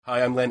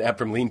Hi, I'm Len Epp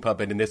from LeanPub,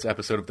 and in this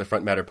episode of the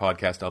Front Matter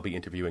podcast, I'll be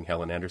interviewing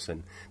Helen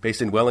Anderson.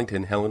 Based in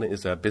Wellington, Helen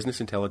is a business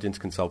intelligence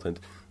consultant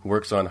who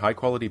works on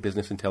high-quality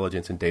business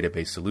intelligence and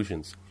database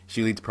solutions.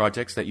 She leads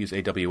projects that use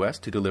AWS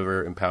to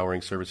deliver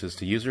empowering services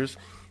to users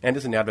and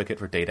is an advocate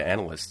for data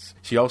analysts.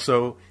 She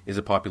also is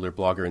a popular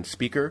blogger and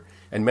speaker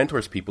and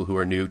mentors people who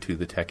are new to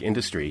the tech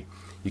industry.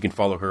 You can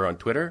follow her on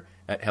Twitter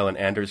at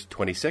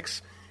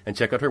HelenAnders26 and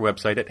check out her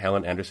website at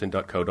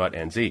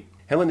helenanderson.co.nz.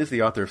 Helen is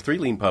the author of 3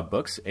 LeanPub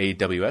books,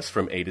 AWS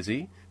from A to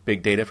Z,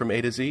 Big Data from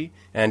A to Z,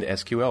 and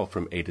SQL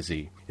from A to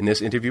Z. In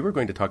this interview, we're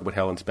going to talk about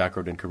Helen's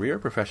background and career,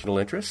 professional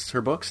interests,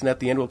 her books, and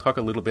at the end we'll talk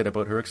a little bit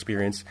about her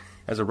experience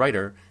as a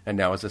writer and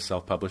now as a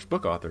self-published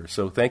book author.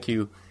 So thank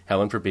you,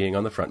 Helen, for being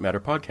on the Front Matter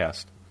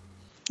podcast.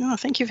 Oh,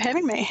 thank you for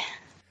having me.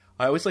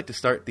 I always like to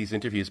start these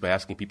interviews by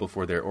asking people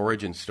for their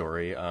origin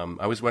story.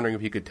 I was wondering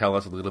if you could tell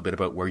us a little bit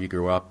about where you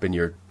grew up and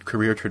your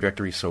career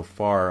trajectory so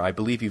far. I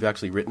believe you've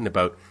actually written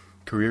about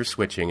career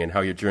switching and how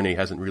your journey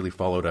hasn't really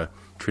followed a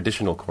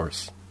traditional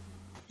course.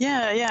 So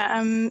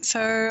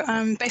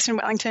I'm based in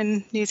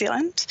Wellington, New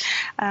Zealand,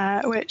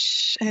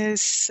 which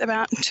is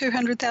about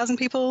 200,000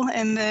 people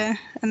in the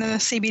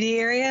CBD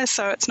area.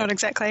 So it's not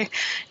exactly,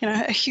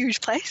 a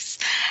huge place.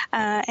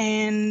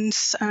 And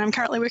I'm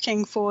currently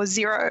working for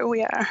Xero.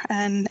 We are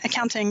an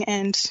accounting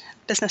and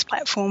business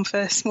platform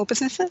for small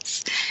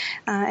businesses.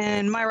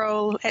 And my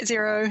role at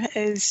Xero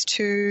is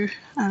to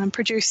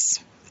produce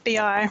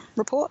BI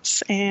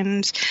reports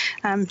and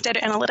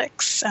data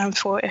analytics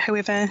for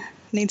whoever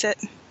needs it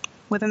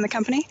within the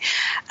company,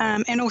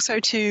 and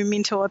also to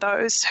mentor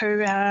those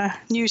who are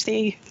new to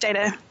the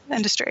data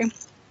industry.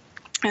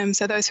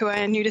 So those who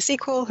are new to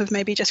SQL, who've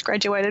maybe just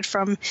graduated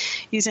from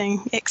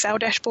using Excel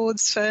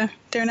dashboards for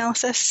their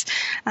analysis,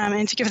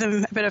 and to give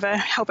them a bit of a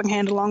helping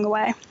hand along the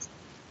way.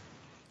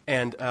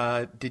 And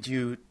did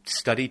you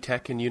study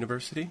tech in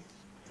university?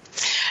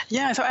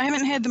 Yeah, so I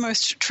haven't had the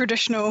most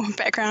traditional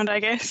background, I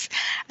guess.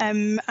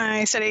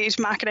 I studied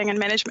marketing and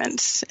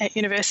management at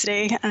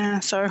university,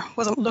 so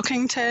wasn't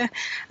looking to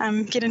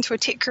get into a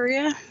tech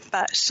career,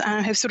 but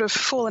have sort of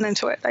fallen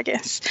into it, I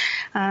guess.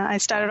 I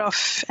started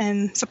off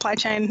in supply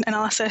chain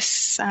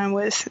analysis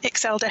with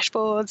Excel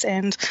dashboards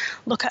and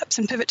lookups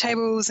and pivot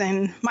tables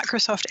and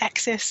Microsoft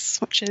Access,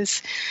 which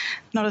is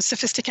not as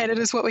sophisticated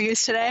as what we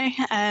use today.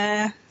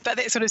 But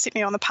that sort of set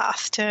me on the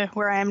path to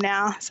where I am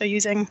now, so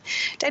using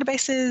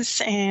databases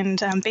and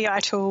BI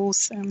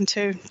tools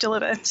to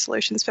deliver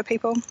solutions for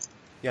people.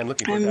 Yeah, I'm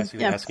looking forward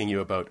to asking you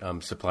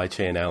about supply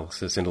chain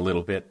analysis in a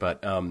little bit,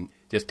 but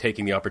just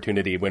taking the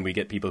opportunity when we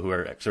get people who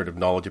are sort of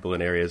knowledgeable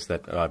in areas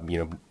that,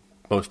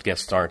 most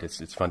guests aren't.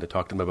 It's fun to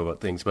talk to them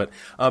about things. But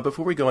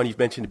before we go on, you've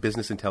mentioned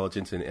business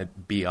intelligence and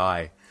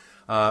BI.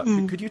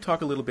 Could you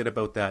talk a little bit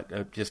about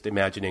that, just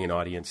imagining an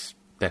audience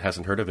that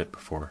hasn't heard of it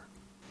before?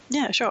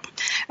 Yeah, sure.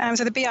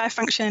 So the BI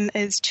function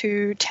is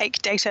to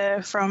take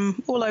data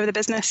from all over the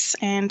business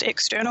and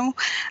external.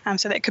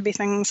 So that could be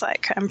things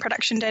like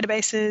production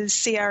databases,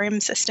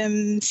 CRM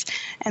systems,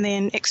 and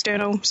then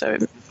external, so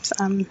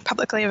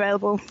publicly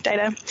available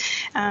data.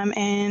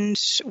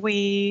 And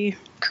we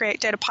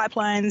create data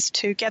pipelines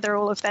to gather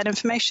all of that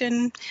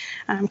information,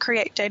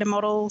 create data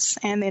models,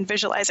 and then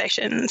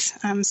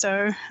visualizations.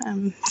 So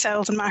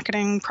sales and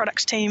marketing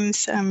product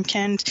teams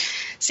can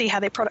see how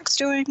their product's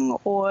doing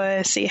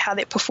or see how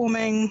they're performing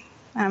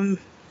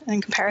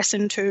in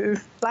comparison to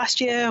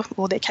last year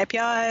or their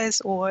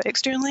KPIs or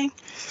externally.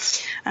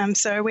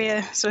 So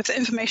we're sort of the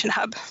information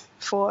hub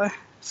for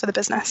the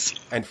business.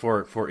 And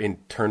for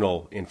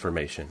internal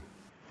information.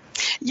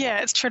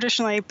 Yeah, it's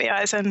traditionally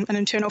BI is an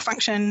internal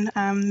function,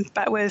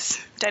 but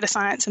with data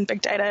science and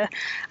big data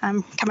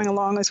coming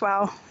along as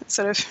well, it's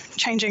sort of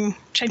changing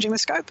the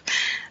scope.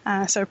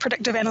 So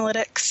predictive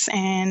analytics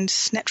and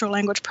natural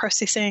language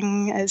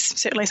processing is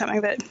certainly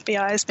something that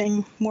BI is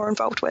being more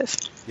involved with.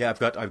 Yeah,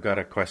 I've got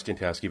a question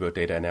to ask you about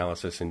data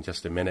analysis in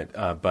just a minute.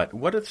 But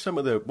what are some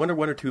of the one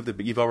or two of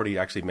the, you've already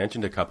actually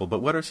mentioned a couple,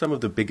 but what are some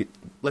of the big,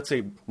 let's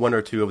say one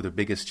or two of the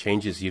biggest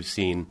changes you've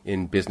seen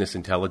in business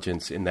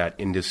intelligence in that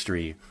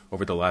industry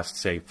over the last,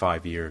 say,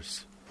 5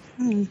 years?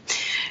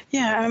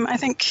 I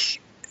think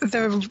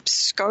the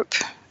scope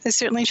is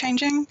certainly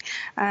changing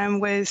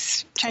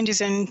with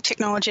changes in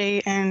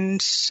technology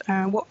and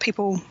what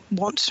people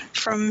want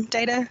from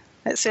data.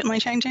 It's certainly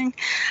changing.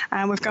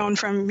 We've gone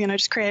from,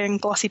 just creating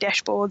glossy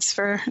dashboards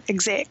for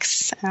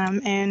execs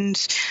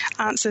and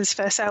answers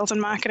for sales and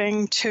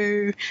marketing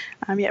to,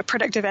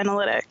 predictive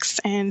analytics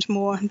and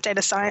more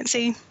data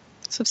science-y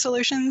sort of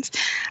solutions.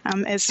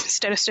 As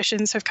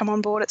statisticians have come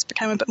on board, it's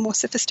become a bit more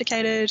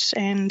sophisticated,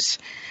 and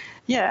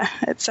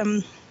it's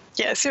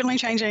certainly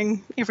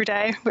changing every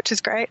day, which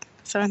is great.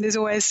 So there's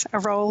always a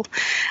role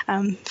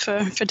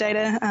for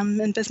data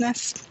in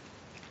business,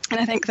 and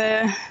I think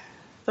the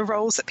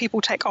roles that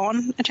people take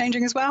on are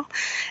changing as well.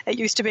 It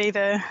used to be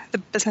the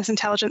business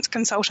intelligence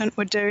consultant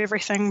would do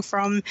everything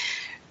from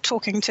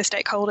talking to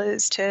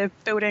stakeholders to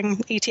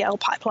building ETL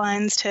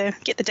pipelines to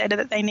get the data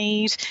that they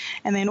need,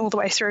 and then all the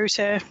way through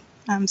to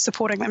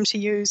supporting them to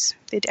use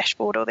their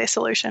dashboard or their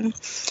solution.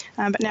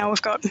 But now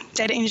we've got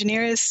data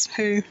engineers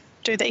who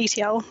do the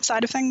ETL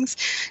side of things,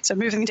 so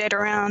moving the data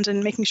around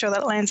and making sure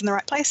that it lands in the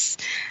right place,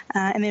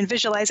 and then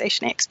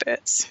visualization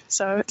experts.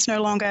 So it's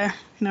no longer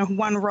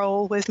one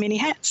role with many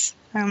hats.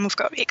 We've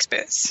got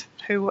experts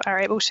who are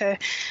able to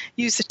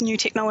use the new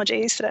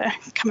technologies that are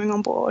coming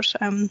on board,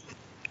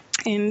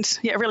 and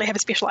really have a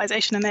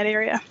specialization in that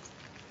area.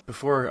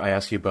 Before I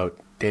ask you about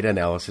data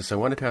analysis, I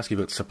wanted to ask you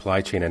about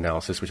supply chain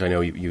analysis, which I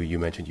know you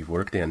mentioned you've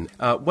worked in.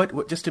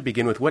 What just to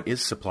begin with, what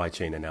is supply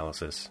chain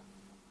analysis?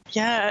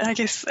 Yeah, I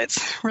guess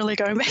it's really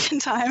going back in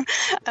time.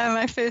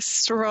 My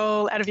first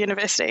role out of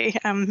university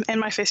and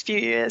my first few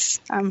years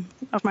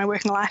of my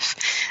working life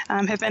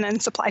have been in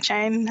supply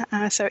chain,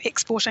 so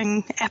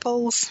exporting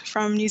apples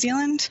from New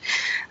Zealand.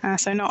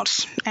 So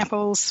not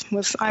apples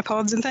with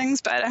iPods and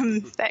things, but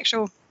the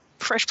actual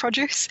fresh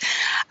produce.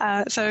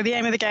 So the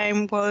aim of the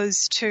game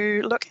was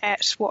to look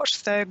at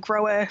what the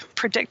grower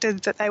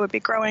predicted that they would be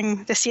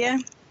growing this year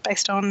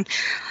based on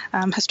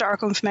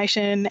historical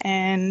information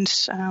and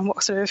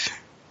what sort of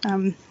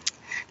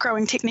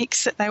growing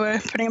techniques that they were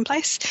putting in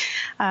place,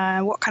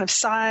 what kind of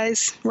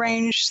size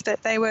range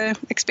that they were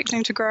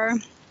expecting to grow,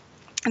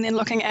 and then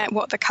looking at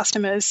what the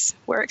customers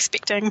were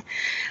expecting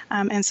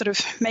and sort of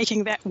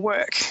making that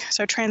work.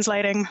 So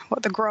translating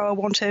what the grower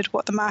wanted,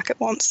 what the market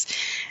wants,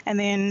 and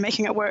then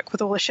making it work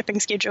with all the shipping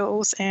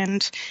schedules.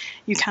 And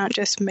you can't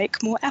just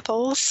make more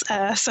apples.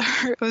 So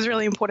it was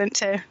really important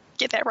to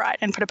get that right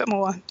and put a bit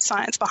more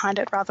science behind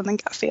it rather than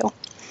gut feel.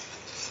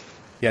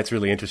 Yeah, it's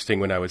really interesting.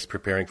 When I was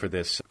preparing for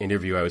this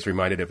interview, I was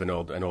reminded of an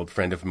old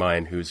friend of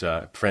mine who's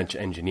a French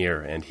engineer,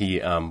 and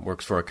he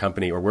worked for a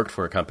company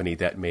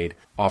that made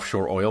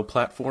offshore oil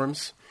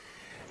platforms.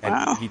 And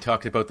wow. He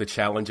talked about the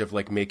challenge of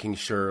making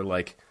sure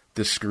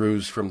the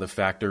screws from the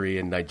factory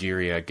in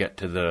Nigeria get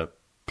to the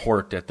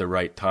port at the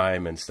right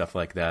time and stuff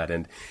like that.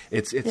 And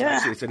it's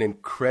an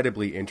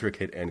incredibly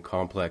intricate and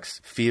complex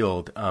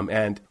field.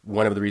 And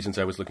one of the reasons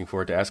I was looking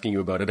forward to asking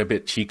you about it, a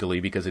bit cheekily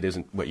because it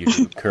isn't what you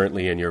do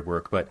currently in your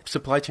work, but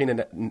supply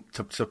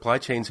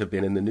chains have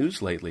been in the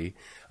news lately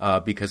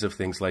because of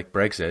things like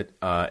Brexit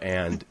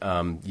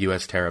and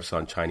U.S. tariffs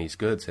on Chinese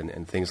goods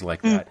and things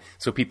like that.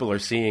 So people are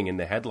seeing in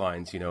the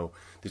headlines,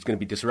 there's going to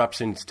be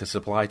disruptions to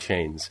supply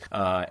chains.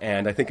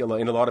 And I think in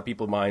a lot of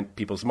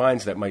people's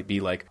minds that might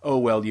be like, oh,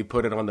 well, you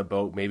put it on the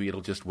boat, maybe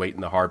it'll just wait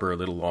in the harbor a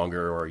little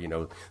longer, or,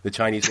 the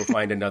Chinese will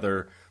find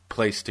another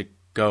place to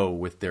go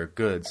with their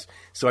goods.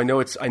 So I know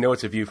it's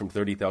a view from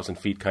 30,000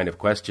 feet kind of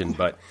question,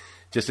 but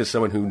just as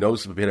someone who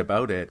knows a bit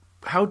about it,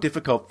 how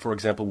difficult, for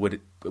example,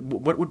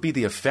 what would be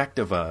the effect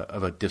of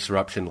a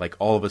disruption, like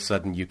all of a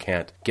sudden you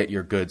can't get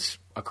your goods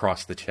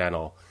across the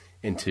channel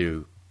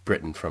into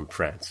Britain from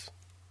France?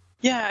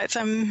 Yeah,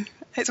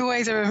 it's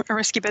always a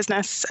risky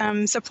business.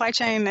 Supply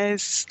chain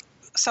is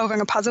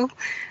solving a puzzle.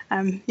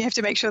 You have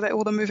to make sure that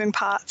all the moving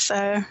parts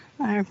are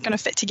going to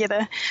fit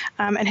together,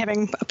 and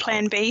having a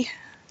plan B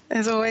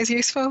is always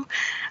useful.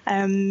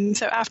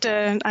 So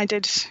after I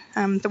did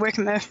the work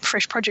in the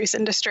fresh produce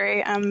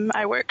industry,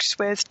 I worked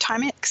with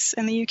Timex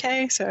in the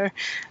UK, so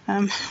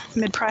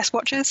mid-price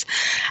watches,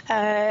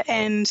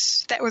 and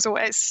that was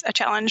always a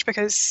challenge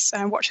because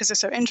watches are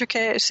so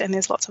intricate and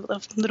there's lots of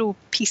little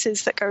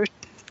pieces that go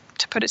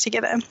to put it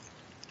together.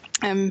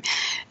 And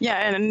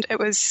it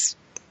was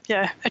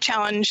a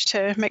challenge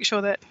to make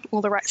sure that all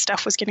the right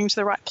stuff was getting to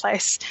the right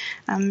place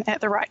at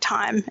the right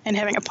time, and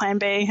having a plan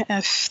B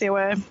if there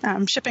were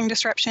shipping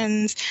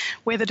disruptions,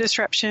 weather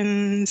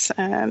disruptions,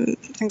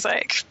 things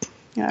like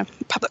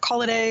public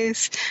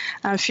holidays.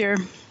 If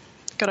you've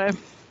got a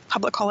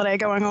public holiday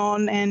going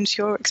on and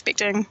you're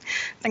expecting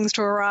things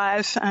to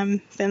arrive,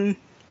 then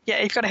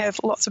you've got to have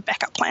lots of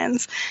backup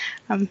plans,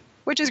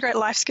 which is great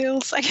life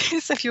skills, I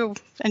guess, if you're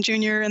a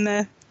junior in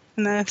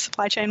the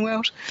supply chain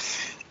world.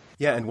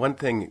 Yeah, and one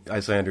thing,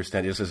 as I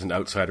understand, just as an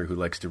outsider who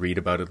likes to read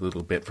about it a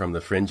little bit from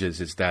the fringes,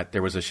 is that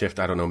there was a shift,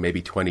 I don't know,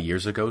 maybe 20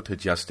 years ago to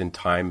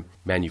just-in-time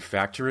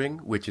manufacturing,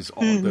 which is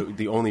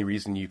the only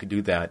reason you could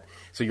do that.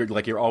 So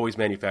you're always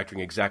manufacturing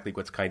exactly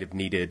what's kind of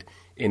needed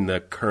in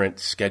the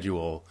current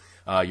schedule.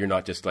 You're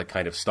not just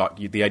kind of stock.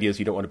 The idea is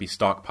you don't want to be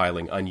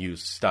stockpiling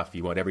unused stuff.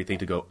 You want everything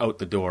to go out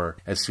the door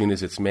as soon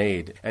as it's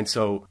made. And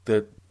so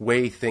the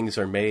way things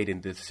are made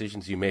and the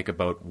decisions you make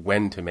about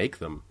when to make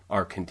them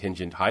are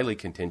highly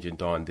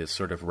contingent on this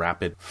sort of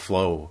rapid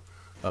flow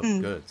of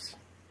goods.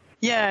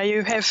 Yeah,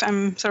 you have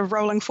sort of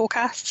rolling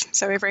forecasts.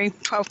 So every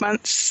 12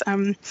 months,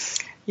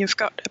 you've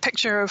got a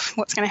picture of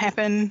what's going to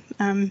happen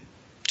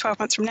 12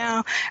 months from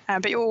now,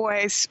 but you're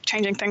always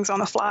changing things on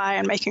the fly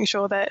and making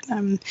sure that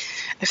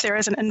if there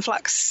is an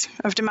influx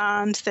of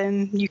demand,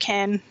 then you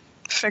can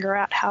figure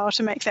out how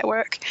to make that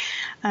work.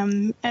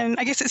 And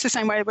I guess it's the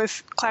same way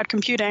with cloud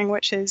computing,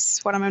 which is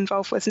what I'm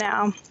involved with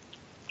now.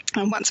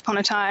 Once upon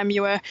a time,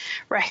 you were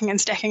racking and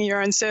stacking your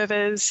own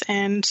servers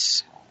and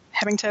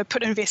having to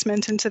put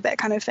investment into that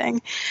kind of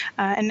thing.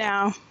 And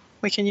now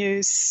we can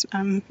use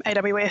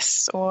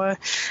AWS or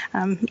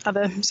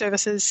other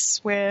services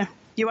where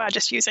you are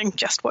just using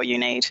just what you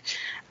need.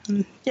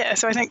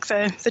 So I think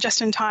the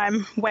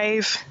just-in-time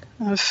wave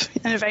of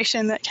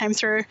innovation that came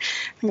through,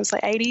 I think it was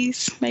like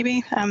 80s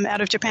maybe,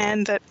 out of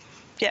Japan, that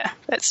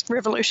it's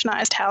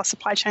revolutionized how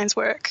supply chains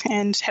work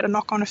and had a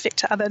knock-on effect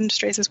to other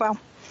industries as well.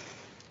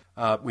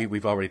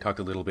 We've already talked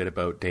a little bit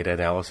about data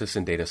analysis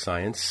and data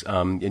science.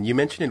 And you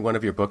mentioned in one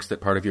of your books that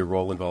part of your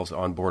role involves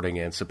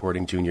onboarding and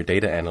supporting junior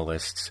data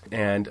analysts.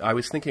 And I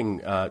was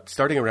thinking,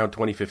 starting around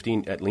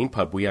 2015 at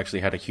LeanPub, we actually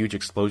had a huge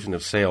explosion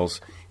of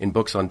sales in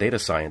books on data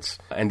science.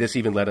 And this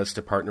even led us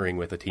to partnering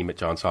with a team at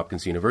Johns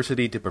Hopkins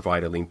University to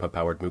provide a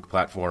LeanPub-powered MOOC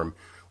platform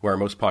where our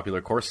most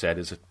popular course set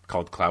is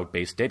called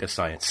Cloud-Based Data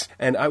Science.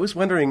 And I was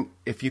wondering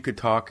if you could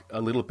talk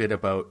a little bit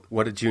about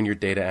what a junior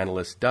data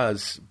analyst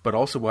does, but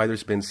also why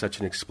there's been such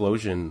an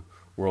explosion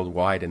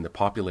worldwide in the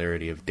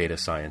popularity of data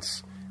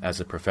science as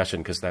a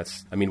profession, because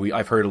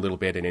I've heard a little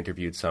bit and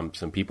interviewed some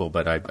people,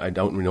 but I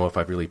don't know if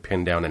I've really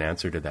pinned down an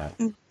answer to that.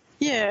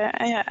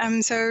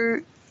 So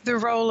the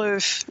role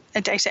of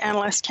a data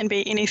analyst can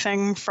be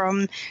anything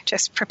from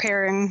just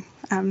preparing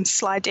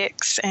slide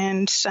decks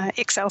and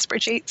Excel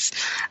spreadsheets,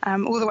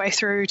 all the way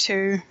through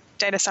to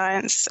data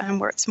science,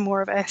 where it's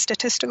more of a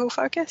statistical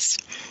focus.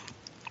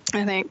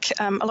 I think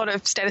a lot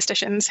of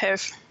statisticians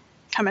have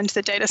come into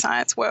the data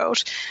science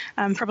world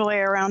probably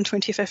around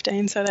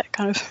 2015, so that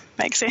kind of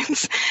makes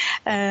sense.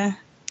 I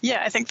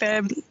think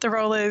the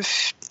role of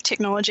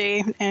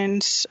technology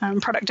and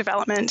product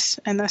development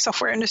in the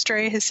software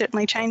industry has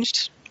certainly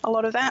changed a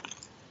lot of that.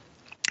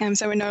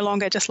 So we're no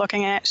longer just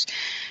looking at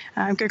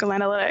Google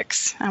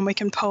Analytics. We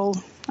can pull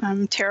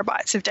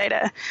terabytes of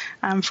data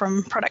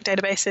from product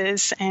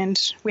databases, and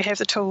we have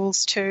the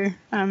tools to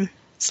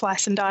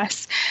slice and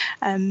dice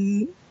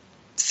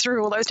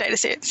through all those data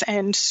sets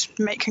and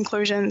make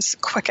conclusions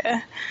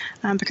quicker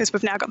because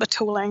we've now got the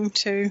tooling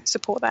to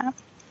support that.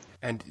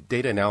 And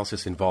data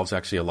analysis involves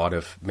actually a lot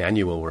of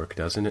manual work,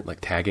 doesn't it? Like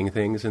tagging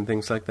things and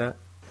things like that?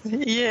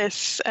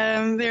 Yes.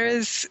 There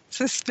is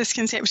this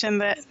misconception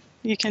that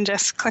you can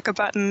just click a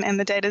button and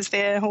the data's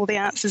there, all the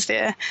answers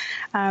there.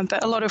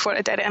 But a lot of what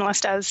a data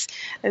analyst does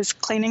is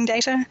cleaning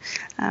data.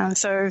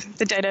 So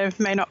the data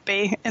may not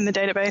be in the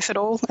database at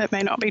all. It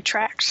may not be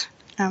tracked.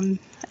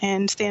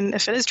 And then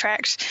if it is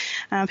tracked,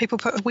 people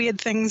put weird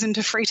things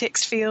into free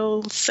text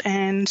fields,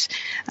 and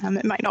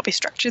it might not be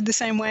structured the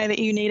same way that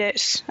you need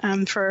it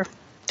for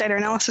data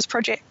analysis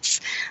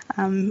projects.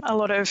 A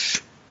lot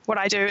of what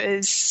I do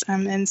is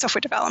in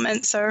software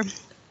development, so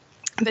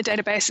the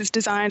database is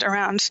designed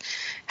around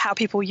how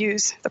people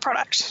use the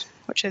product,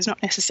 which is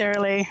not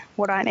necessarily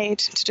what I need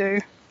to do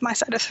my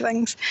side of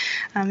things.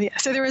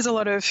 So there is a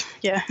lot of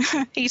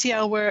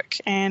ETL work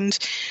and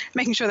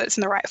making sure that it's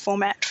in the right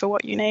format for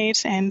what you need,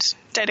 and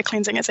data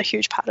cleansing is a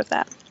huge part of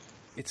that.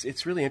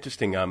 It's really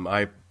interesting.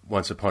 I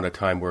once upon a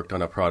time worked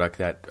on a product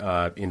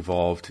that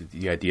involved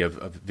the idea of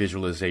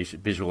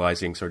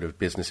visualizing sort of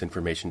business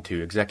information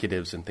to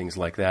executives and things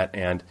like that.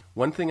 And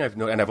one thing I've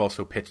noticed, and I've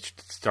also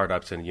pitched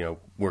startups and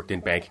worked in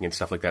banking and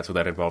stuff like that, so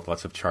that involved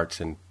lots of charts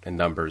and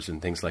numbers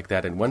and things like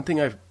that. And one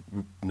thing I've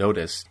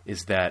noticed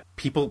is that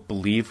people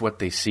believe what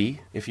they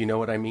see, if you know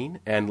what I mean.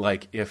 And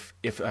like if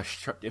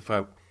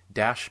a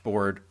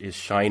dashboard is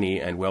shiny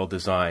and well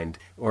designed,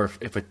 or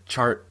if a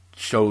chart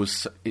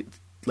shows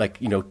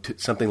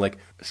something like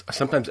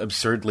sometimes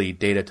absurdly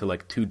data to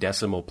like 2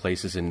 decimal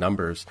places in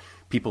numbers,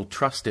 people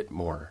trust it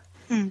more.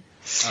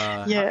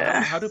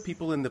 How do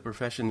people in the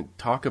profession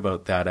talk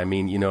about that? I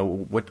mean,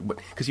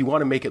 because you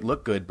want to make it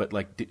look good, but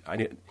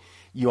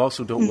you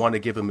also don't want to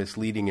give a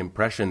misleading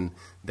impression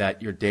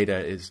that your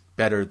data is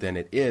better than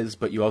it is,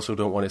 but you also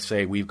don't want to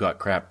say we've got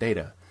crap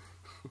data.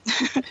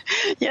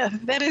 Yeah,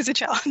 that is a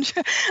challenge.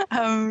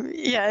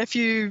 If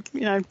you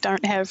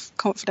don't have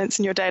confidence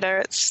in your data,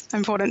 it's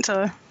important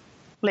to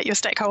let your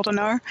stakeholder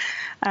know,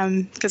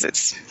 because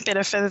it's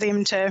better for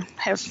them to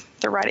have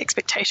the right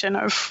expectation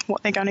of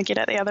what they're going to get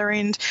at the other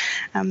end.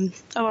 A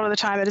lot of the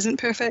time it isn't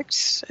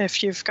perfect.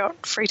 If you've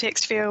got free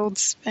text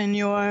fields in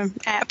your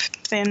app,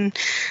 then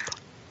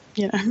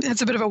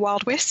it's a bit of a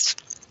wild west.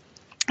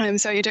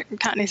 So you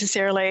can't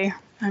necessarily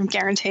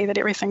guarantee that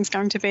everything's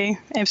going to be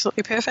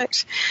absolutely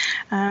perfect.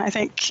 I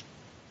think,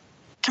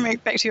 coming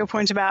back to your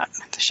point about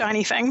the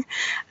shiny thing,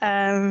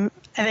 I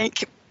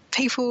think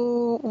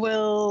people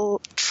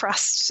will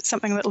trust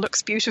something that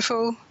looks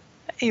beautiful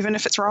even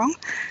if it's wrong,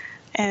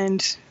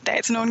 and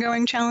that's an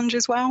ongoing challenge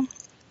as well.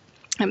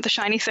 The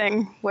shiny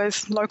thing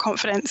with low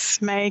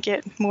confidence may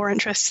get more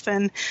interest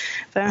than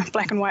the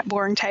black and white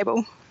boring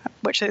table,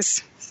 which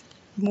is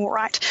more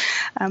right.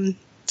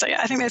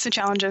 I think that's a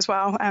challenge as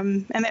well,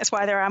 and that's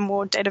why there are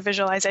more data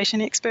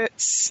visualization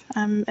experts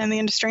in the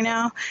industry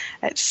now.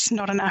 It's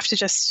not enough to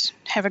just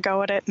have a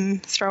go at it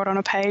and throw it on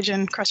a page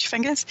and cross your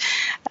fingers.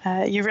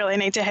 You really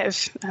need to have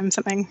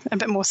something a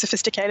bit more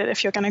sophisticated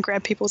if you're going to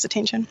grab people's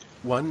attention.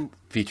 One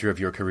feature of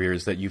your career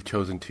is that you've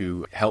chosen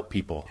to help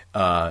people.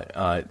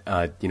 Currently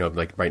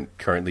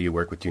you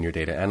work with junior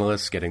data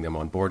analysts, getting them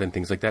on board and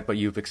things like that, but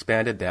you've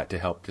expanded that to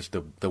help just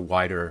the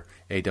wider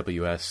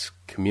AWS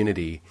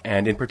community.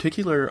 And in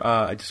particular,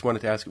 I just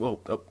wanted to ask,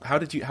 how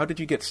did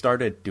you get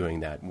started doing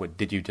that?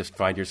 Did you just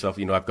find yourself,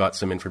 I've got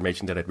some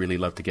information that I'd really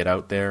love to get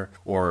out there,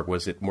 or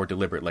was it more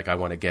deliberate, like I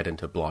want to get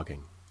into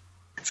blogging?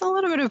 It's a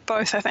little bit of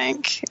both, I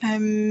think.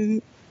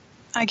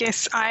 I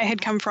guess I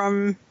had come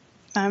from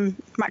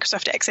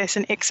Microsoft Access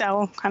and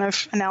Excel kind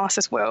of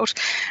analysis world.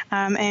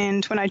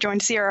 And when I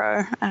joined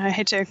Xero, I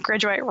had to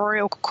graduate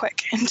real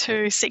quick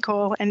into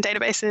SQL and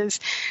databases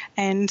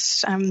and,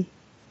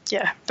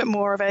 a bit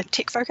more of a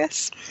tech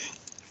focus.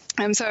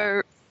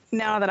 So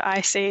now that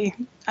I see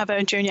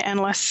other junior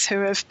analysts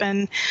who have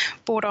been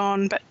brought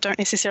on but don't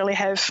necessarily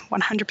have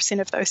 100%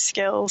 of those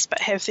skills but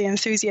have the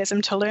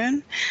enthusiasm to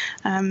learn,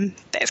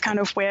 that's kind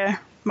of where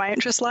my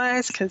interest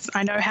lies, because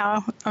I know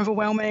how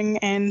overwhelming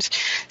and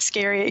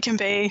scary it can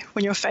be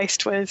when you're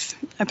faced with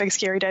a big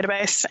scary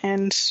database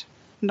and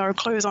no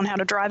clues on how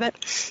to drive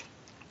it.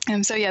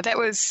 That's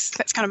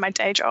kind of my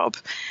day job.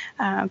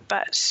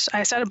 But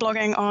I started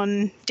blogging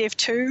on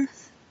Dev2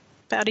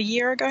 about a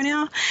year ago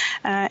now,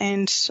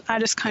 and I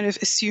just kind of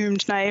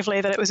assumed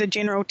naively that it was a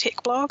general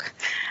tech blog,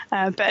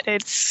 but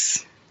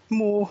it's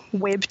more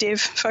web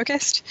dev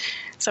focused.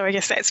 So I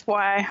guess that's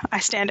why I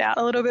stand out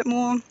a little bit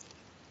more.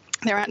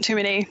 There aren't too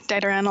many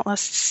data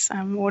analysts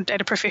or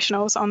data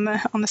professionals on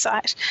the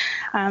site,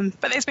 but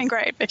that's been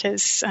great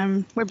because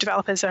web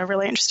developers are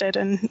really interested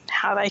in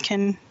how they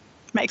can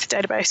make the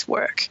database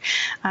work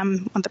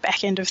on the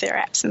back end of their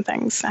apps and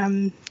things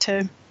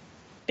to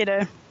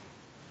better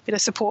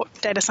support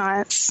data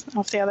science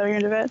off the other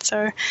end of it.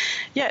 So,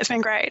 yeah, it's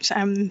been great.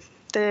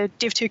 The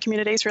Dev2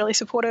 community is really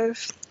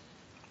supportive,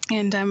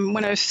 and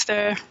one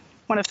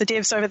of the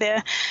devs over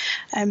there,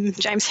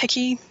 James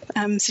Hickey,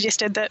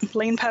 suggested that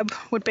Leanpub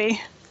would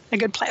be a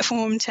good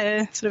platform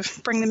to sort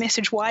of bring the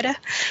message wider.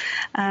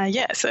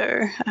 So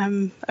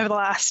over the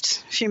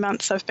last few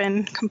months, I've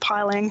been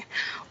compiling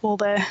all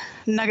the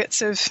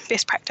nuggets of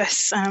best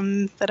practice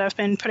that I've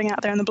been putting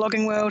out there in the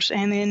blogging world,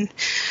 and then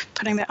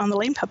putting that on the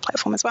Leanpub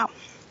platform as well.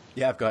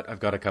 Yeah, I've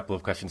got a couple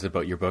of questions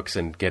about your books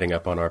and getting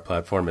up on our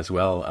platform as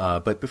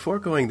well. But before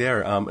going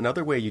there,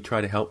 another way you try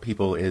to help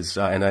people is,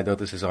 and I know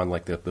this is on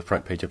like the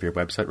front page of your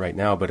website right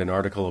now, but an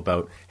article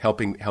about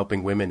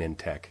helping women in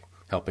tech,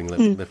 helping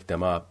lift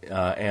them up.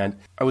 And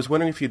I was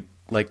wondering if you'd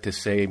like to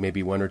say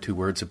maybe one or two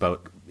words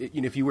about,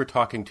 if you were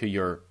talking to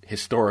your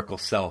historical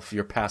self,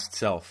 your past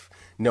self,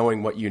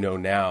 knowing what you know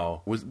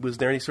now, was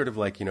there any sort of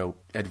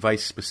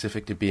advice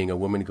specific to being a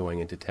woman going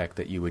into tech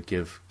that you would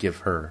give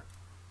her?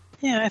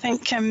 Yeah, I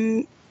think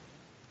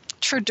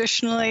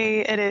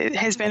traditionally it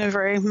has been a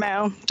very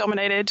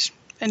male-dominated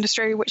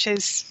industry, which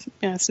is,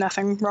 there's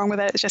nothing wrong with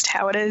it. It's just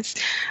how it is.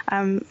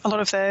 A lot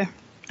of the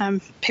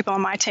people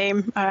on my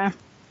team are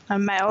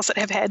males that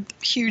have had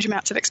huge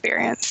amounts of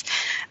experience,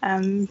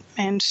 and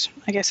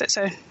I guess it's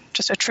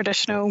just a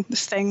traditional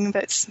thing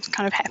that's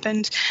kind of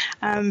happened.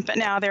 But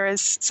now there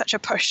is such a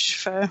push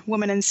for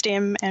women in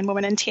STEM and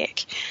women in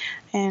tech,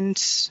 and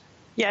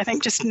I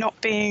think just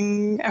not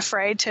being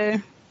afraid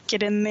to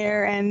get in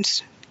there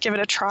and give it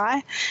a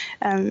try.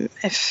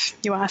 If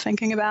you are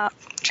thinking about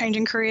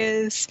changing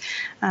careers,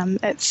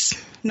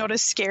 it's not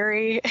as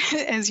scary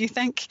as you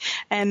think,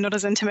 and not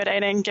as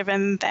intimidating,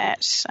 given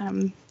that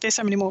there's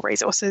so many more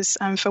resources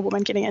for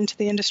women getting into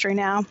the industry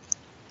now.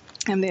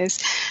 And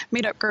there's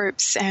meetup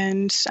groups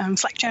and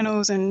Slack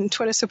channels and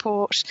Twitter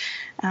support.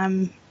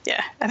 I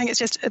think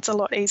it's a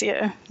lot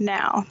easier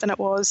now than it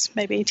was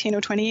maybe 10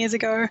 or 20 years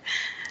ago.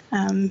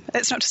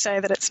 It's not to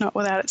say that it's not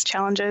without its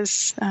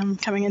challenges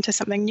coming into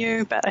something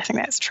new, but I think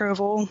that's true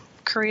of all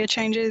career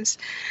changes.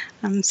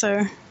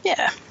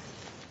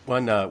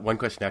 One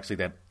question actually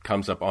that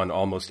comes up on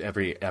almost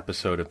every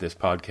episode of this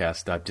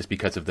podcast, just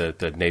because of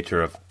the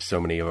nature of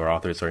so many of our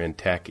authors are in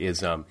tech,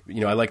 is I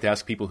like to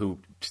ask people who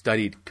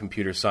studied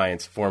computer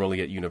science formally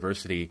at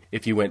university,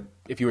 if you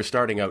were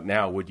starting out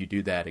now, would you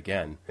do that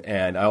again?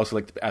 And I also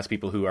like to ask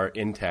people who are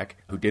in tech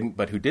who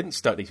didn't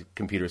study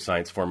computer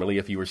science formally,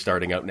 if you were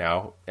starting out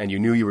now and you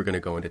knew you were going to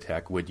go into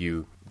tech, do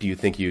you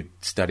think you'd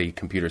study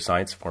computer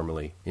science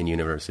formally in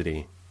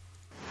university?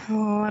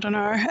 Oh, I don't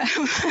know.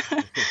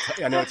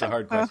 I know it's a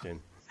hard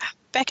question.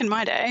 Back in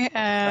my day,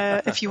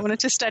 if you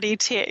wanted to study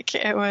tech,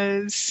 it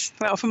was,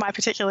 for my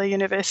particular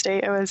university,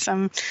 it was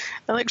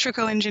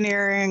electrical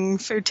engineering,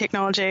 food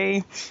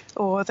technology,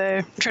 or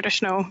the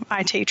traditional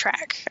IT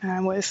track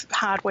with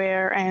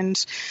hardware.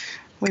 And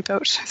I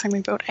think we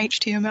built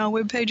HTML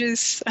web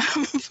pages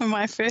for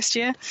my first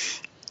year.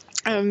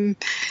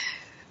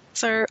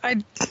 So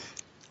I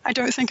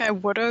don't think I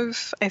would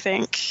have. I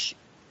think,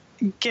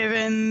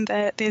 given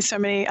that there's so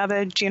many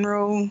other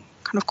general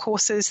kind of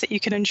courses that you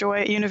can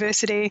enjoy at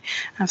university,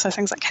 so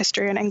things like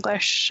history and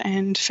English,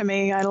 and for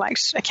me, I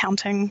liked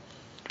accounting,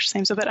 which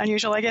seems a bit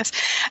unusual, I guess.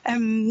 I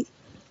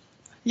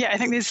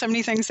think there's so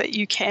many things that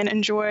you can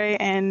enjoy,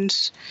 and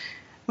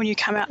when you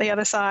come out the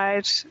other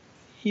side,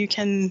 you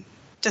can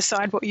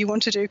decide what you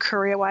want to do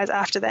career-wise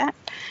after that.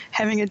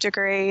 Having a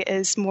degree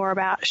is more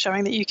about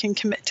showing that you can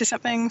commit to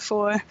something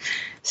for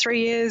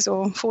 3 years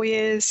or 4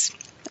 years,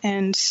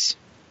 and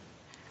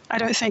I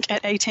don't think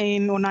at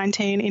 18 or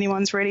 19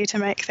 anyone's ready to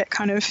make that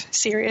kind of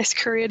serious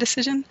career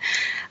decision.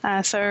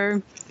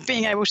 So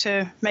being able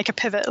to make a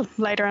pivot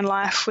later in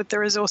life with the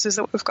resources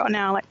that we've got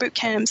now, like boot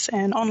camps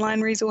and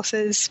online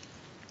resources,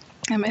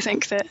 I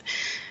think that,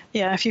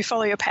 if you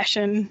follow your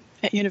passion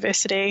at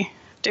university,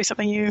 do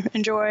something you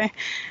enjoy,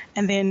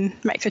 and then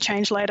make the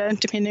change later,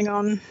 depending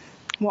on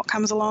what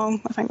comes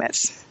along. I think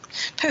that's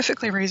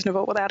perfectly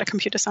reasonable without a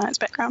computer science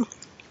background.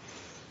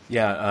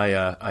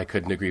 Yeah, I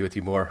couldn't agree with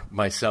you more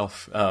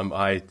myself.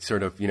 I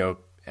sort of,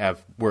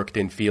 have worked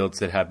in fields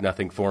that have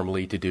nothing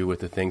formally to do with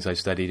the things I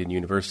studied in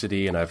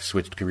university, and I've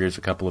switched careers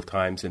a couple of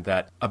times. And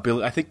that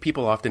ability, I think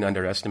people often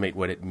underestimate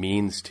what it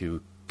means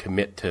to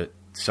commit to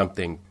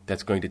something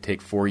that's going to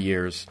take 4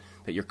 years,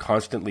 that you're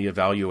constantly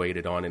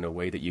evaluated on in a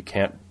way that you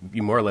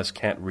more or less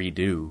can't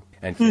redo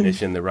and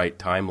finish in the right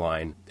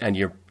timeline. And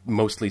you're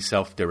mostly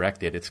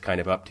self-directed. It's kind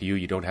of up to you.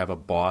 You don't have a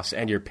boss,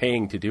 and you're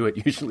paying to do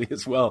it usually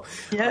as well.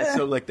 Yeah.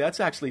 So that's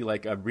actually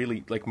a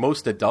really,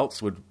 most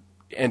adults would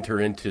enter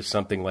into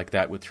something like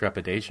that with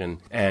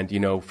trepidation. And,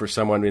 for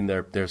someone in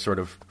their sort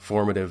of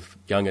formative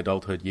young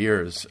adulthood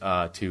years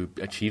to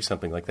achieve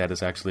something like that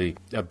is actually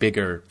a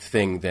bigger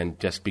thing than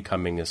just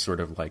becoming a sort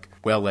of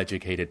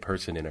well-educated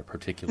person in a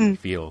particular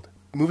field.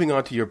 Moving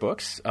on to your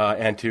books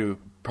and to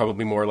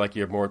probably more like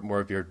more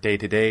of your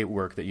day-to-day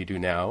work that you do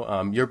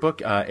now. Your book,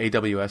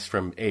 AWS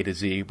from A to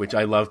Z, which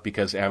I love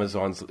because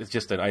Amazon's,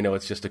 I know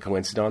it's just a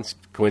coincidence,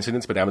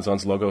 but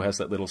Amazon's logo has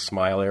that little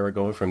smile arrow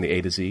going from the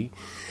A to Z.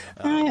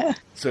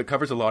 So it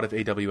covers a lot of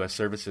AWS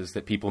services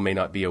that people may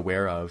not be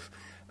aware of.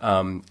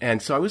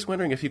 And so I was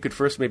wondering if you could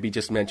first maybe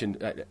just mention,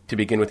 to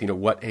begin with,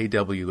 what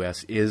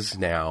AWS is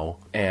now,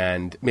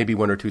 and maybe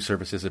one or two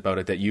services about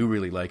it that you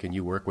really like and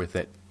you work with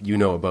that you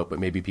know about, but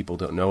maybe people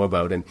don't know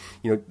about. And,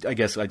 I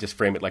guess I just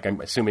frame it like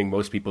I'm assuming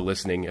most people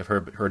listening have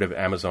heard of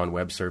Amazon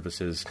Web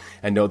Services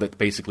and know that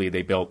basically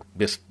they built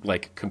this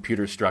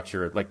computer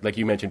structure, like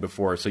you mentioned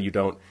before, so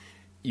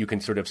you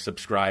can sort of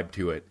subscribe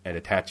to it and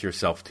attach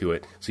yourself to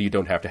it, so you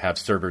don't have to have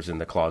servers in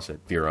the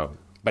closet of your own.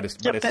 But it's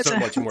so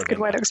much more. That's a good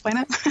way to explain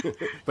it.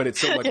 But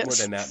it's so much more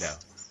than that now.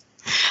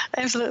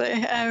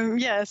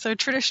 Absolutely. So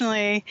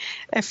traditionally,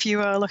 if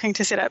you are looking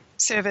to set up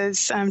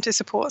servers to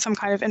support some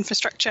kind of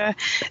infrastructure,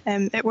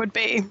 it would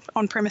be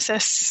on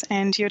premises,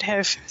 and you'd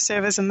have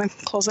servers in the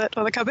closet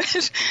or the cupboard.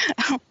 Just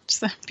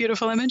a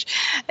beautiful image.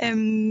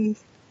 And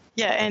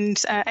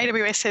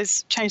AWS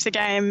has changed the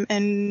game,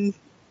 and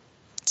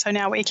so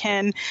now we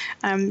can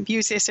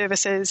use their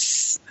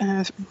services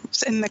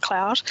in the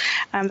cloud.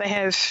 They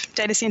have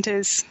data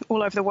centers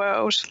all over the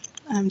world,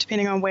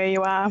 depending on where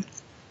you are.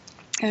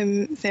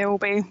 There will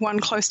be one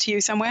close to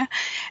you somewhere,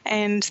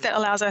 and that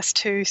allows us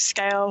to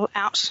scale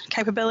out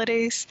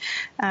capabilities.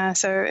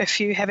 So if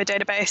you have a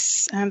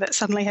database that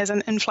suddenly has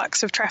an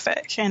influx of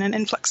traffic and an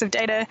influx of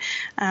data,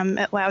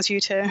 it allows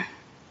you to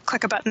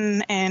click a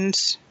button and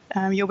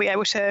you'll be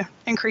able to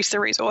increase the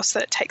resource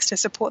that it takes to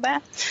support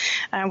that.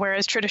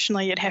 Whereas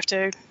traditionally you'd have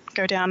to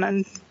go down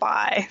and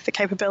buy the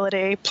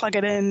capability, plug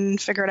it in,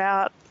 figure it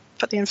out,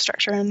 put the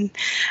infrastructure in,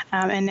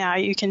 and now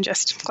you can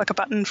just click a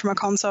button from a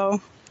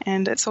console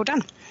and it's all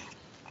done.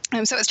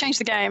 So it's changed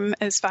the game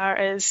as far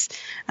as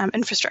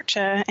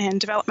infrastructure and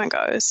development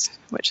goes,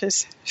 which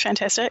is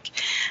fantastic.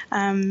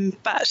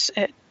 But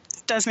it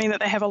does mean that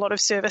they have a lot of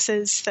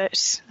services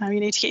that you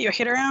need to get your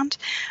head around.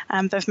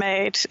 They've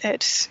made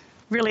it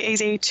really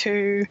easy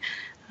to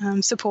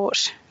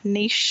support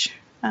niche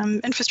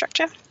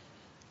infrastructure,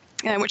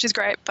 which is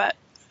great, but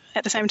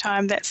at the same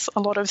time, that's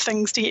a lot of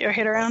things to get your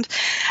head around.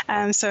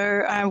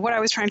 So what I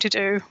was trying to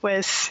do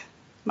with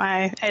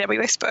my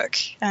AWS book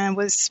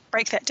was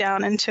break that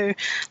down into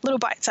little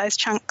bite-sized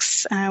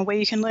chunks where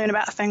you can learn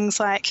about things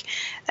like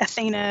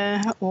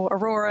Athena or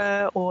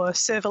Aurora or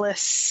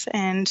serverless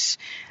and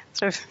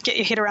sort of get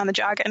your head around the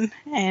jargon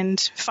and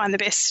find the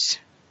best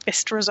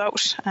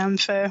result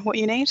for what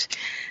you need.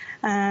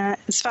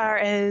 As far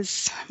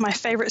as my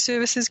favorite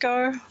services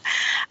go,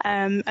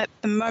 at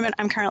the moment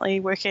I'm currently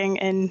working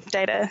in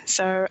data.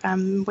 So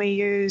we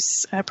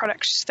use a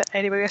product that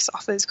AWS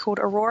offers called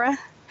Aurora,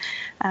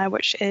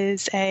 which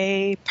is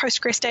a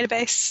Postgres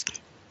database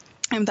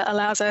that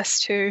allows us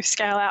to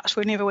scale out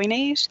whenever we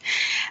need.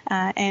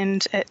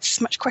 And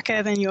it's much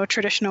quicker than your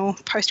traditional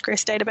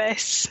Postgres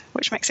database,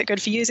 which makes it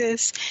good for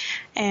users.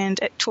 And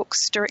it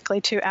talks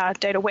directly to our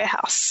data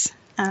warehouse,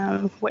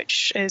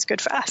 which is good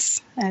for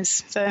us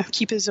as the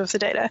keepers of the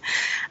data.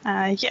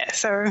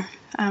 So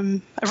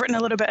I've written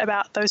a little bit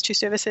about those two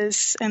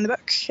services in the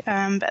book,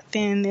 but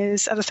then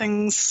there's other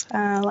things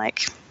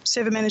like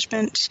server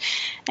management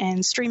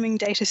and streaming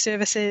data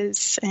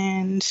services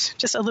and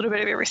just a little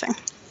bit of everything.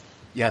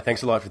 Yeah,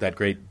 thanks a lot for that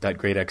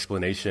great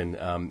explanation.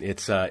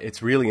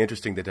 It's really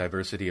interesting, the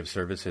diversity of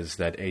services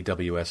that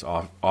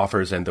AWS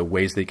offers and the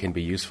ways they can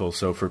be useful.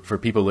 So for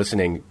people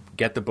listening,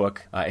 get the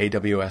book,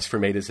 AWS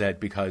from A to Z,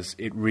 because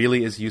it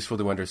really is useful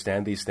to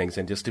understand these things.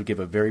 And just to give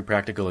a very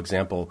practical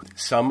example,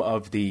 some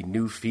of the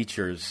new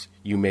features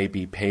you may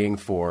be paying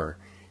for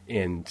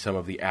in some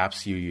of the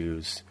apps you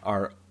use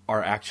are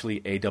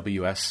actually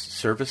AWS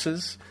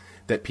services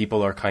that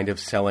people are kind of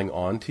selling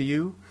on to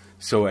you.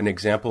 So an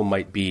example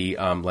might be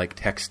like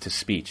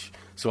text-to-speech.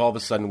 So all of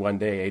a sudden one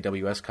day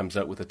AWS comes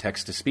out with a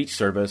text-to-speech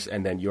service,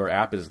 and then your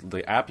app is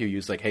the app you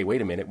use like, hey,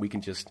 wait a minute, we can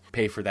just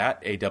pay for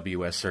that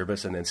AWS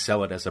service and then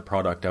sell it as a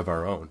product of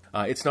our own.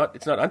 It's not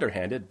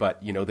underhanded,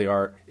 but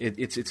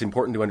it's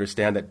important to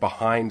understand that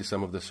behind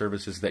some of the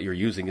services that you're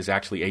using is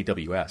actually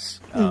AWS,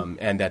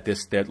 and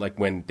that like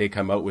when they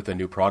come out with a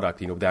new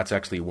product, that's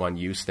actually one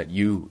use that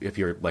if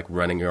you're like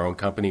running your own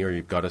company or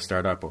you've got a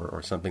startup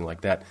or something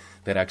like that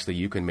actually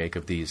you can make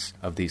of these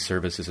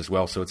services as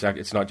well. So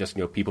it's not just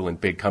people in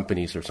big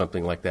companies or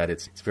something like that.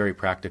 It's very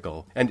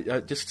practical.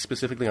 And just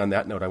specifically on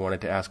that note, I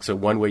wanted to ask. So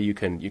one way you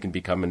can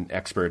become an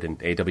expert in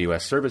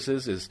AWS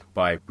services is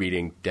by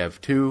reading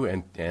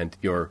Dev.to and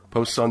your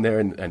posts on there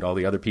and all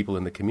the other people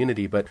in the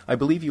community. But I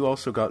believe you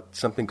also got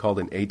something called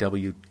an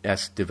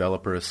AWS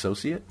Developer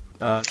Associate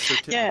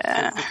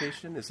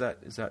certification. Is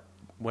that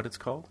what it's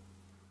called?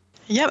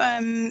 Yep.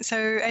 So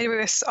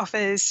AWS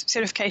offers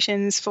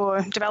certifications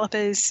for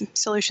developers,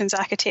 solutions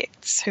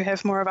architects who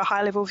have more of a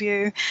high-level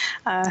view,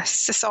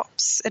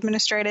 SysOps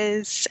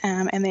administrators,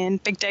 and then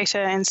big data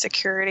and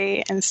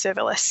security and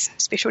serverless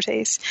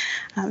specialties.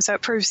 So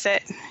it proves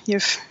that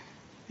you've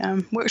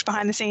worked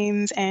behind the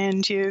scenes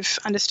and you've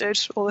understood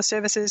all the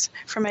services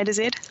from A to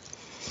Z.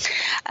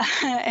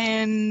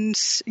 And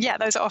yeah,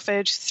 those are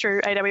offered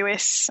through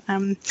AWS.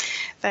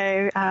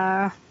 They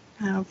are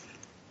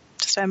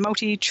just a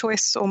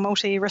multi-choice or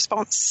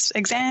multi-response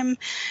exam,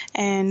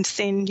 and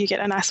then you get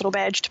a nice little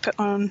badge to put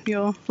on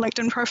your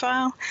LinkedIn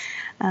profile.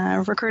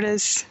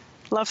 Recruiters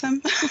love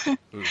them.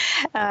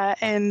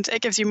 And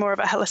it gives you more of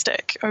a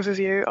holistic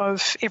overview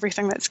of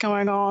everything that's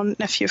going on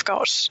if you've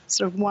got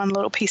sort of one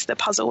little piece of the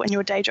puzzle in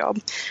your day job.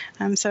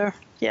 I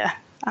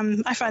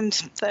find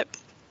that.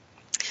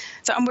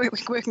 So I'm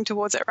working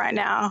towards it right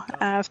now.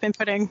 I've been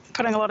putting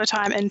a lot of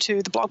time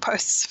into the blog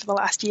posts for the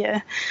last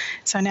year.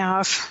 So now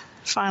I've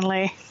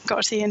finally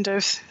got to the end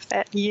of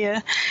that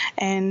year,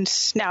 and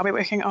now I'll be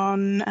working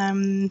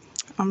on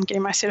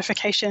getting my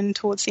certification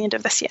towards the end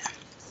of this year.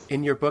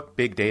 In your book,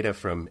 Big Data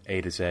from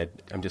A to Z,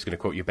 I'm just going to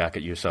quote you back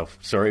at yourself.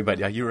 Sorry,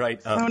 but you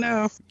write, oh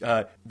no.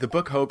 The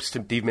book hopes to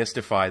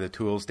demystify the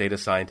tools data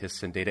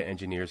scientists and data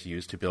engineers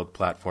use to build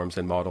platforms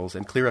and models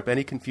and clear up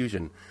any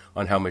confusion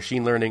on how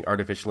machine learning,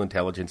 artificial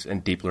intelligence,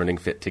 and deep learning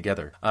fit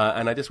together.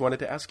 And I just wanted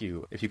to ask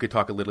you if you could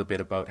talk a little bit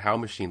about how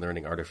machine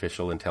learning,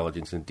 artificial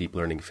intelligence, and deep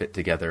learning fit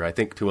together. I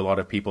think to a lot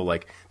of people,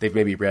 like, they've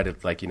maybe read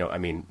it, like,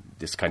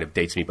 this kind of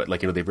dates me, but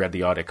like, they've read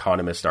the odd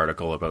Economist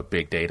article about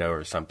big data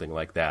or something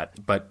like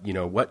that. But,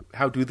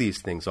 how do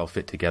these things all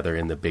fit together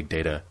in the big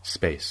data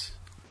space?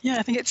 Yeah,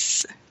 I think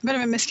it's a bit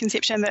of a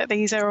misconception that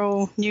these are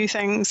all new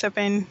things that have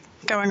been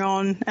going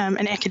on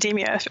in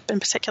academia in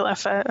particular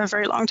for a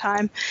very long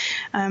time.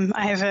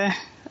 I have a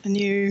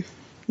new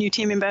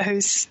team member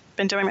who's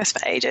been doing this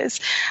for ages.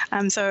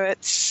 So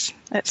it's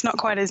not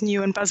quite as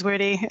new and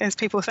buzzwordy as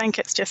people think.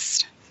 It's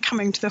just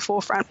coming to the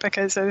forefront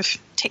because of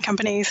tech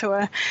companies who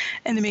are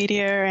in the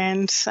media,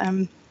 and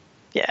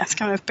it's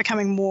kind of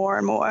becoming more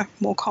and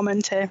more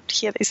common to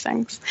hear these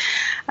things.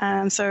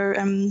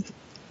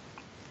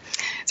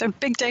 So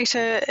big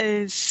data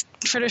is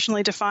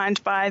traditionally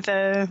defined by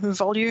the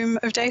volume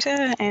of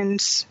data,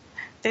 and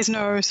there's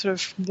no sort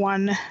of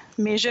one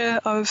measure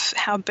of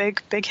how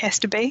big has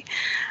to be,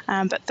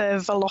 but the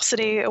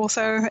velocity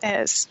also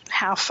is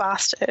how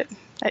fast it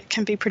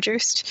can be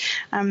produced.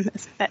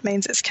 That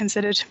means it's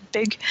considered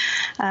big.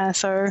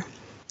 So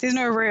there's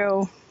no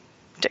real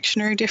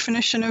dictionary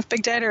definition of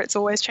big data. It's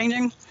always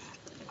changing.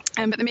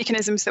 But the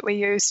mechanisms that we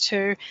use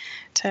to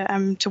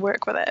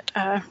work with it,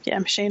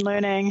 machine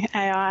learning,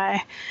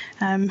 AI,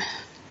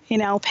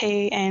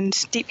 NLP,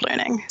 and deep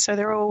learning. So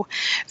they're all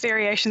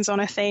variations on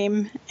a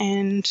theme.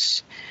 And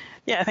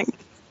I think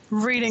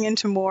reading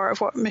into more of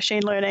what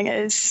machine learning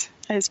is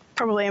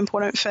probably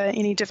important for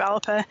any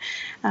developer.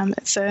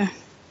 It's a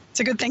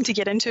good thing to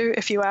get into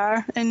if you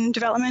are in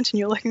development and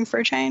you're looking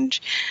for a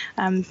change.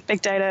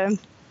 Big data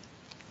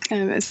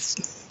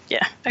is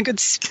a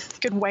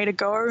good way to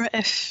go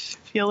if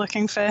you're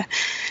looking for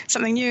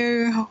something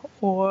new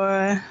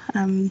or.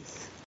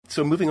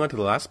 So moving on to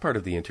the last part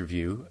of the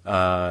interview,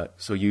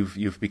 so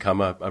you've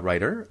become a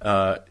writer,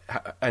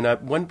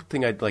 and one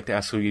thing I'd like to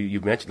ask. So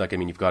you've mentioned,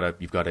 you've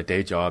got a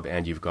day job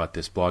and you've got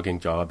this blogging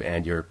job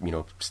and you're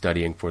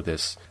studying for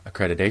this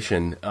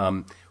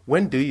accreditation.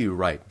 When do you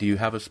write? Do you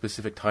have a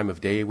specific time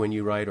of day when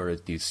you write, or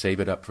do you save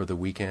it up for the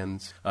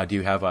weekends? Do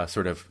you have a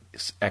sort of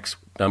X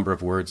number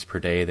of words per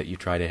day that you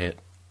try to hit?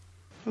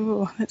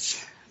 Ooh,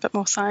 that's a bit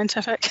more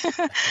scientific.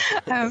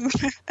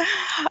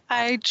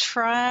 I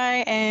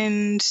try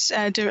and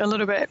do a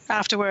little bit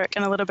after work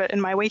and a little bit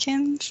in my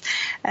weekends.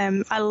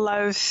 I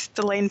love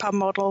the lean pub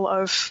model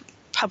of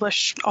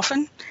publish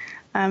often.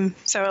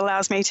 So it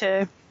allows me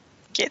to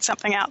get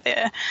something out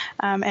there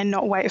and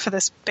not wait for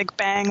this big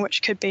bang,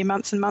 which could be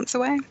months and months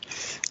away.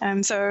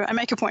 So I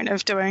make a point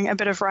of doing a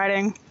bit of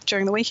writing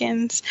during the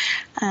weekends.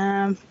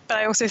 But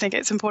I also think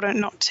it's important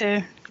not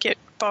to get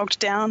bogged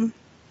down,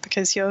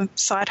 because your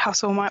side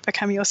hustle might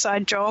become your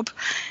side job.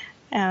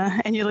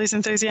 and you lose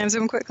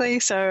enthusiasm quickly.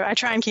 So I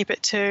try and keep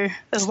it to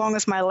as long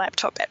as my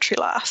laptop battery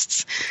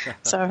lasts.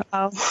 So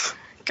I'll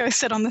go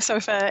sit on the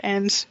sofa,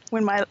 and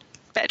when my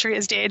battery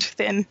is dead,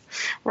 then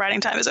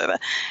writing time is over.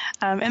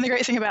 And the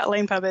great thing about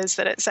Leanpub is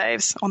that it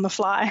saves on the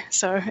fly.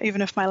 So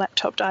even if my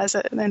laptop dies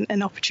at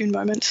an opportune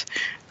moment,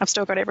 I've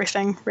still got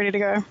everything ready to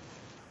go.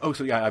 Oh,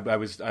 so yeah,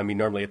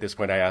 normally at this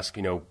point I ask,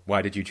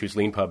 why did you choose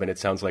Leanpub? And it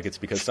sounds like it's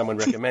because someone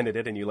recommended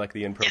it and you like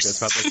the in-progress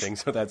publishing.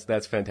 So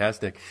that's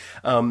fantastic.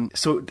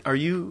 So are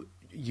you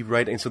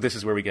writing, so this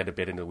is where we get a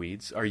bit into the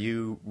weeds. Are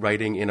you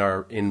writing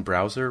in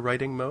browser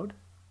writing mode?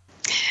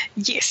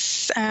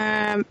 Yes.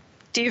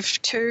 Dev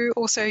 2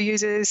 also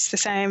uses the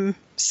same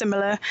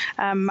similar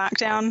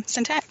markdown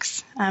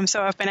syntax.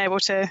 So I've been able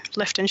to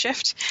lift and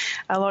shift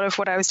a lot of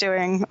what I was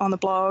doing on the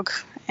blog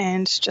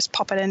and just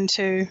pop it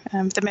into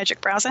the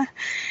Magic browser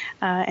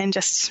and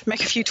just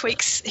make a few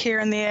tweaks here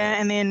and there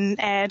and then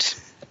add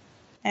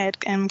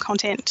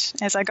content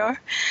as I go.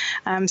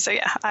 So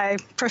yeah, I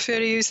prefer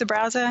to use the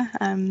browser.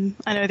 I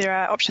know there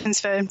are options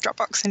for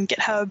Dropbox and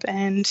GitHub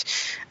and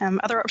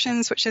other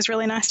options, which is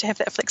really nice to have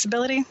that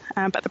flexibility,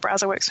 but the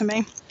browser works for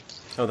me.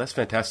 Oh, that's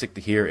fantastic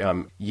to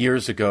hear.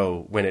 Years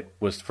ago, when it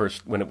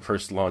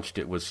first launched,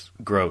 it was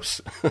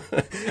gross.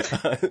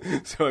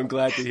 So I'm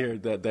glad to hear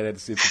that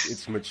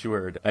it's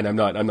matured. And I'm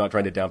not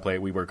trying to downplay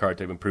it. We work hard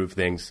to improve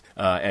things,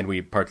 and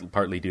we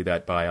partly do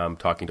that by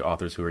talking to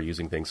authors who are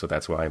using things. So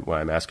that's why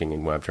I'm asking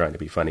and why I'm trying to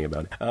be funny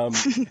about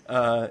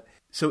it.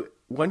 So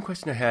one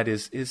question I had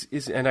is,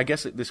 and I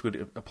guess this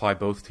would apply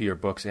both to your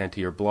books and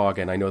to your blog,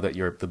 and I know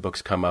that the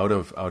books come out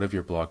of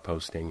your blog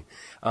posting.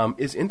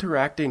 Is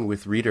interacting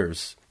with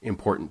readers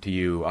important to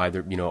you,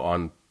 either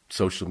on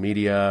social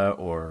media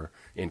or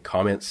in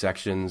comment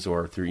sections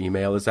or through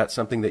email? Is that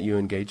something that you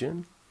engage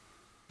in?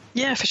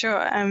 Yeah, for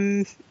sure.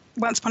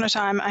 Once upon a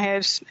time, I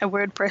had a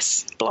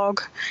WordPress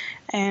blog,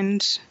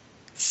 and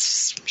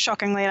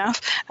shockingly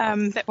enough,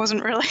 that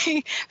wasn't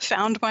really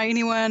found by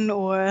anyone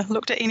or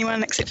looked at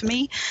anyone except for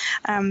me.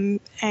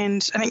 And I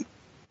think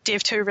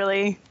Dev 2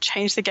 really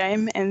changed the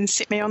game and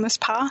set me on this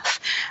path.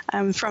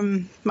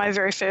 From my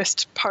very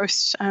first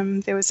post,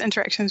 there was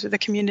interactions with the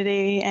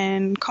community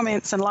and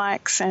comments and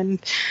likes, and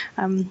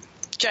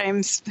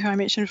James, who I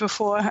mentioned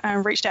before,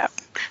 reached out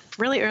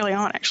really early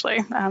on, actually,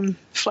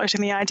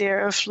 floating the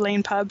idea of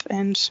Leanpub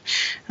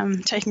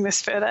and taking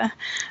this further.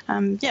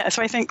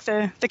 So I think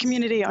the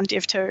community on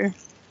Dev 2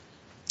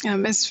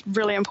 is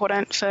really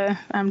important for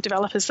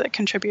developers that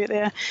contribute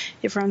there.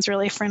 Everyone's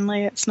really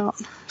friendly. It's not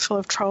full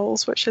of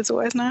trolls, which is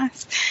always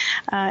nice.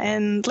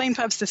 And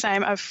Leanpub's the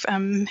same. I've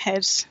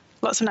had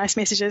lots of nice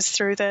messages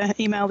through the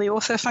email the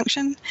author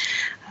function.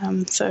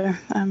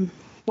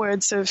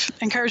 Words of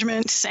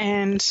encouragement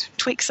and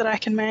tweaks that I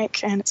can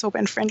make, and it's all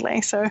been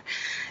friendly. So,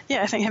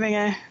 yeah, I think having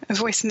a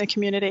voice in the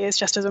community is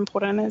just as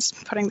important as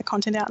putting the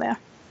content out there.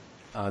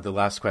 The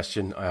last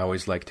question I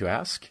always like to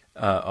ask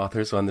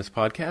authors on this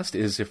podcast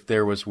is if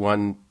there was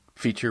one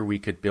feature we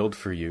could build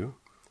for you,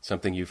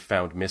 something you've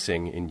found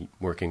missing in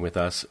working with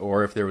us,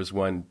 or if there was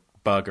one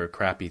bug or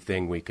crappy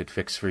thing we could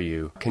fix for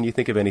you, can you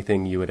think of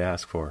anything you would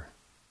ask for?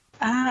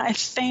 I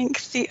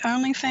think the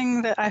only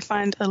thing that I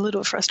find a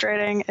little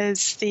frustrating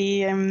is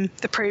the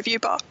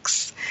preview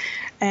box,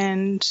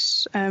 and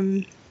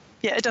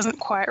it doesn't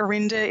quite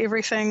render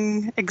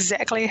everything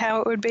exactly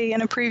how it would be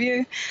in a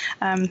preview.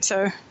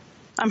 So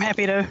I'm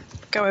happy to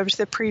go over to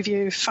the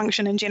preview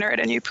function and generate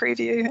a new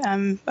preview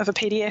of a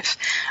PDF,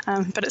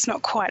 but it's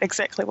not quite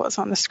exactly what's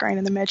on the screen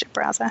in the Magic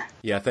browser.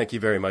 Yeah, thank you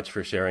very much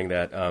for sharing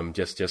that.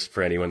 Just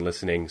for anyone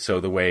listening, so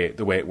the way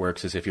it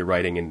works is if you're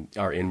writing in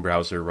our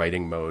in-browser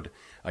writing mode,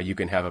 you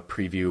can have a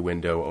preview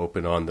window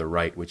open on the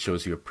right, which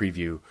shows you a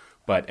preview.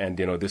 And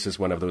this is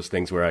one of those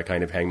things where I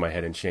kind of hang my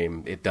head in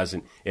shame. It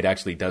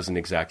actually doesn't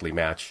exactly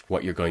match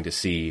what you're going to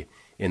see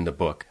in the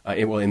book,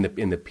 in the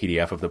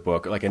PDF of the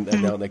book.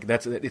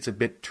 It's a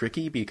bit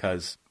tricky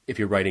because if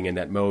you're writing in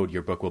that mode,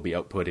 your book will be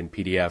output in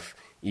PDF,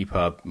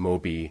 EPUB,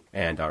 Mobi,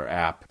 and our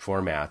app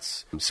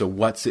formats. So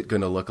what's it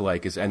going to look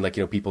like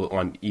people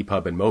on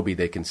EPUB and Mobi,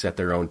 they can set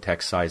their own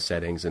text size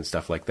settings and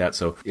stuff like that.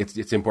 So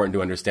it's important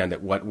to understand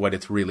that what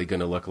it's really going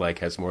to look like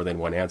has more than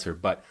one answer.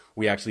 But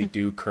we actually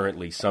do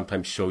currently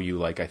sometimes show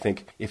you, I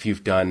think if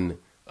you've done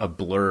a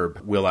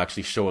blurb, we'll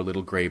actually show a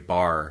little gray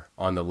bar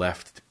on the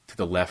left, to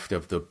the left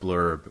of the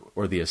blurb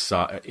or the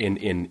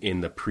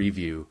in the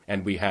preview.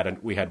 And we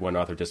had one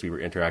author we were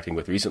interacting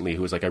with recently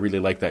who was like, I really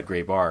like that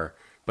gray bar,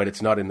 but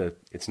it's not in the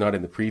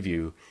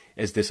preview.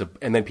 Is this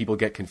and then people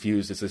get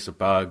confused. Is this a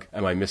bug?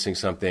 Am I missing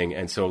something?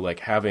 And so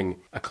having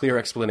a clear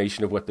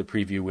explanation of what the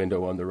preview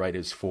window on the right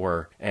is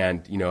for,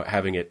 and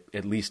having it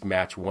at least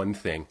match one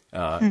thing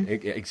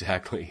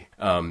exactly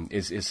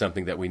is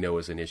something that we know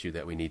is an issue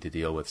that we need to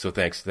deal with. So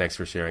thanks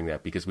for sharing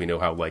that, because we know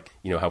how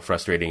how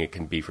frustrating it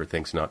can be for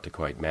things not to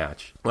quite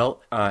match.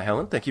 Well,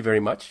 Helen, thank you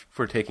very much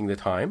for taking the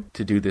time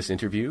to do this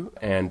interview,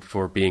 and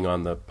for being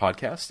on the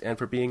podcast, and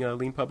for being a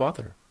Leanpub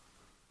author.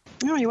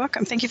 Oh, you're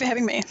welcome. Thank you for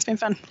having me. It's been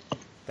fun.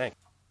 Thanks.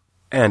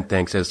 And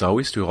thanks as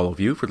always to all of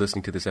you for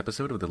listening to this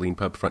episode of the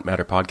LeanPub Front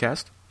Matter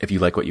podcast. If you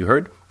like what you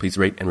heard, please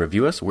rate and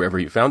review us wherever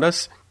you found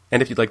us.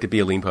 And if you'd like to be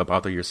a LeanPub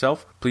author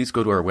yourself, please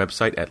go to our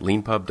website at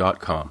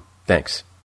leanpub.com. Thanks.